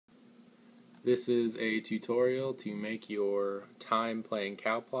This is a tutorial to make your time playing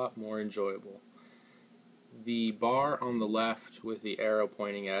Cow Plop more enjoyable. The bar on the left with the arrow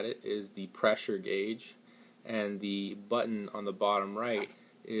pointing at it is the pressure gauge, and the button on the bottom right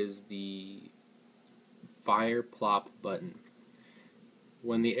is the fire plop button.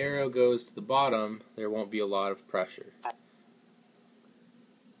 When the arrow goes to the bottom, there won't be a lot of pressure.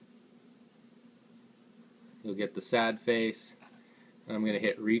 You'll get the sad face, and I'm going to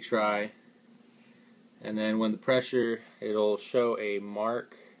hit retry. And then when the pressure, it'll show a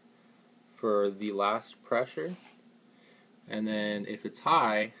mark for the last pressure. And then if it's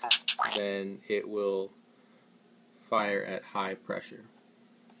high, then it will fire at high pressure.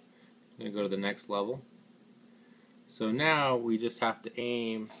 I'm going to go to the next level. So now we just have to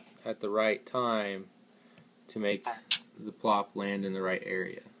aim at the right time to make the plop land in the right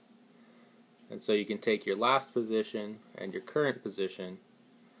area. And so you can take your last position and your current position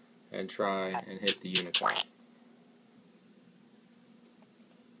and try and hit the unicorn.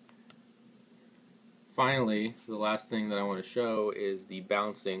 Finally, the last thing that I want to show is the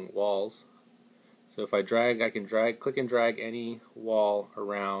bouncing walls. So if I drag, I can click and drag any wall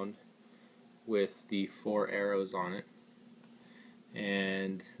around with the 4 arrows on it.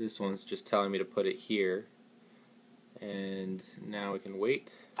 And this one's just telling me to put it here. And now we can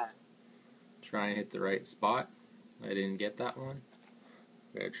wait. Try and hit the right spot. I didn't get that one.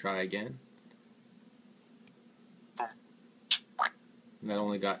 I'm going to try again. And that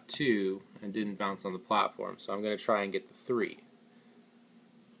only got 2 and didn't bounce on the platform, so I'm going to try and get the 3.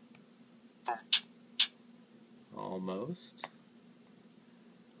 Almost.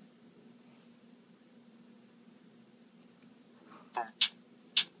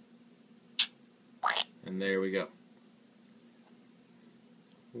 And there we go.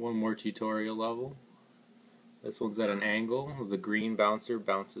 One more tutorial level. This one's at an angle. The green bouncer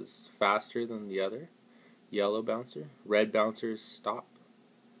bounces faster than the other. Yellow bouncer. Red bouncers stop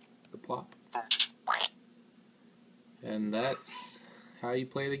the plop. And that's how you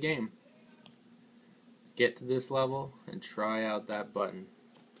play the game. Get to this level and try out that button.